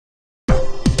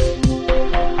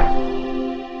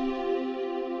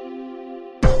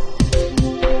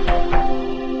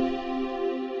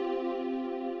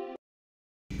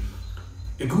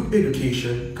A good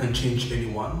education can change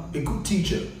anyone. A good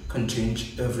teacher can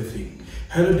change everything.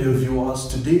 Hello dear viewers,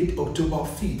 today October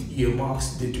 5th year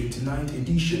marks the 29th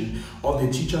edition of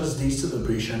the Teachers' Day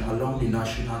celebration along the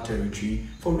national territory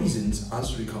for reasons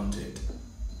as recounted.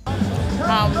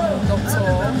 I'm Dr.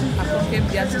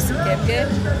 Buea,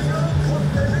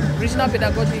 Regional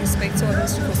Pedagogy Inspector of the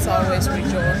District of Southwest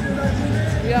Region.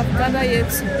 We have gathered here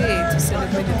today to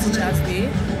celebrate the Teachers' Day,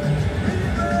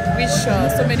 which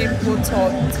so many people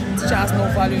thought teachers have no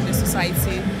value in the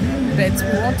society, but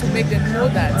we want to make them know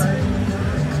that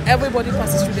everybody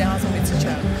passes through the hands of a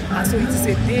teacher, and so it is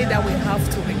a day that we have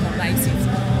to recognize it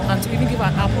and to even give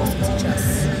an applause to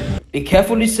teachers. A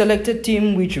carefully selected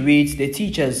theme which reads "The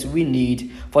teachers we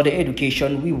need for the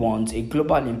education we want, a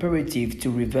global imperative to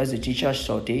reverse the teacher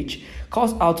shortage,"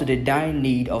 calls out to the dying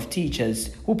need of teachers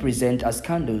who present as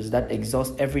candles that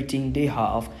exhaust everything they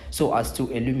have so as to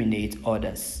illuminate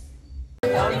others.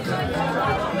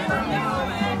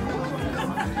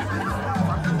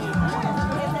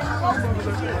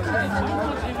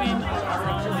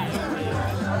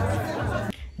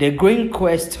 The growing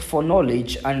quest for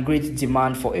knowledge and great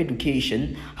demand for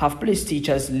education have placed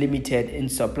teachers limited in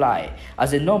supply,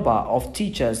 as the number of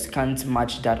teachers can't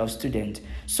match that of students.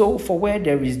 So for where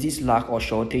there is this lack or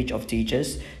shortage of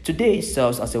teachers, today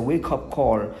serves as a wake-up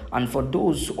call, and for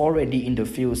those already in the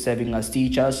field serving as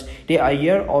teachers, they are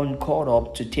here on called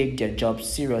up to take their jobs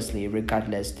seriously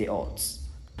regardless the odds.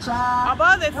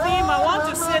 About the theme, I want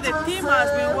to say the theme has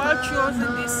been well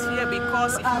chosen this year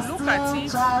because if you look at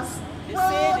it, they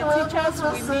say the teachers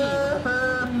we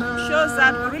need shows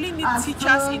that we really need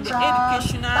teachers in the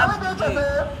educational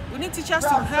way. We need teachers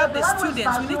to help the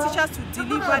students. We need teachers to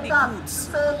deliver the goods.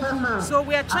 So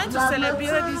we are trying to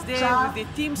celebrate this day with the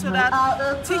theme so that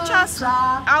teachers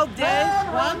out there,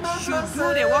 one, should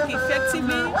do their work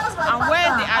effectively, and where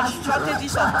there are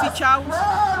shortages of teachers,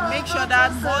 make sure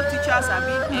that more teachers are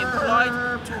being employed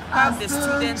to help the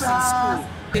students in school.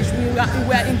 We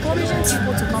are encouraging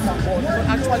people to come on board, but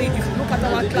actually if you look at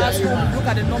our classroom, look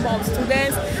at the number of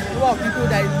students, the number of people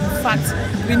that in fact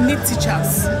we need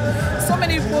teachers. So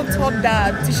many people thought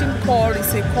that teaching call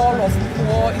is a call of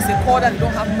poor, is a call that they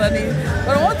don't have money,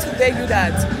 but I want to tell you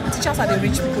that teachers are the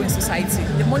rich people in society.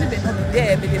 The money may not be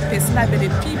there, but the personnel, but the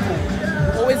people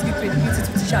will always give credibility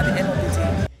to teachers at the end of the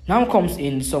day. Now comes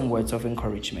in some words of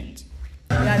encouragement.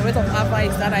 Yeah, the word of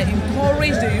advice that I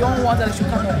encourage the young ones that they should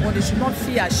come on board. They should not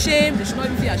feel ashamed. They should not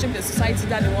even feel ashamed of the society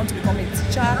that they want to become a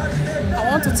teacher.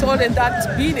 I want to tell them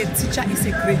that being a teacher is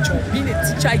a great job. Being a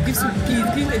teacher, it gives you peace.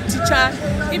 Being a teacher,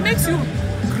 it makes you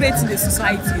great in the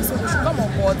society. So they should come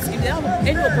on board. If they have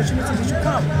any opportunity, they should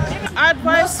come.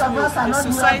 Advice to the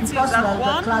society is that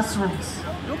one,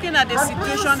 looking at the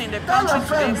situation in the country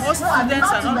today, most students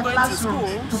are not going to school.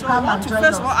 So I want to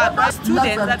first of all advise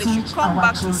students that they should come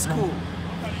back to school.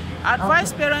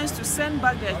 Advise parents to send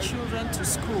back their children to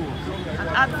school, and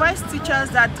advise teachers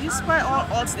that despite all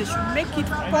odds, they should make it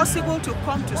possible to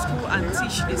come to school and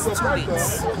teach the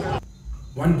students.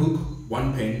 One book,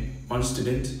 one pen, one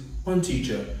student, one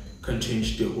teacher can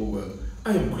change the whole world.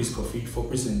 I am Chris Coffee for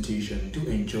presentation. Do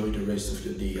enjoy the rest of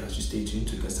your day as you stay tuned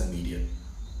to Gasa Media.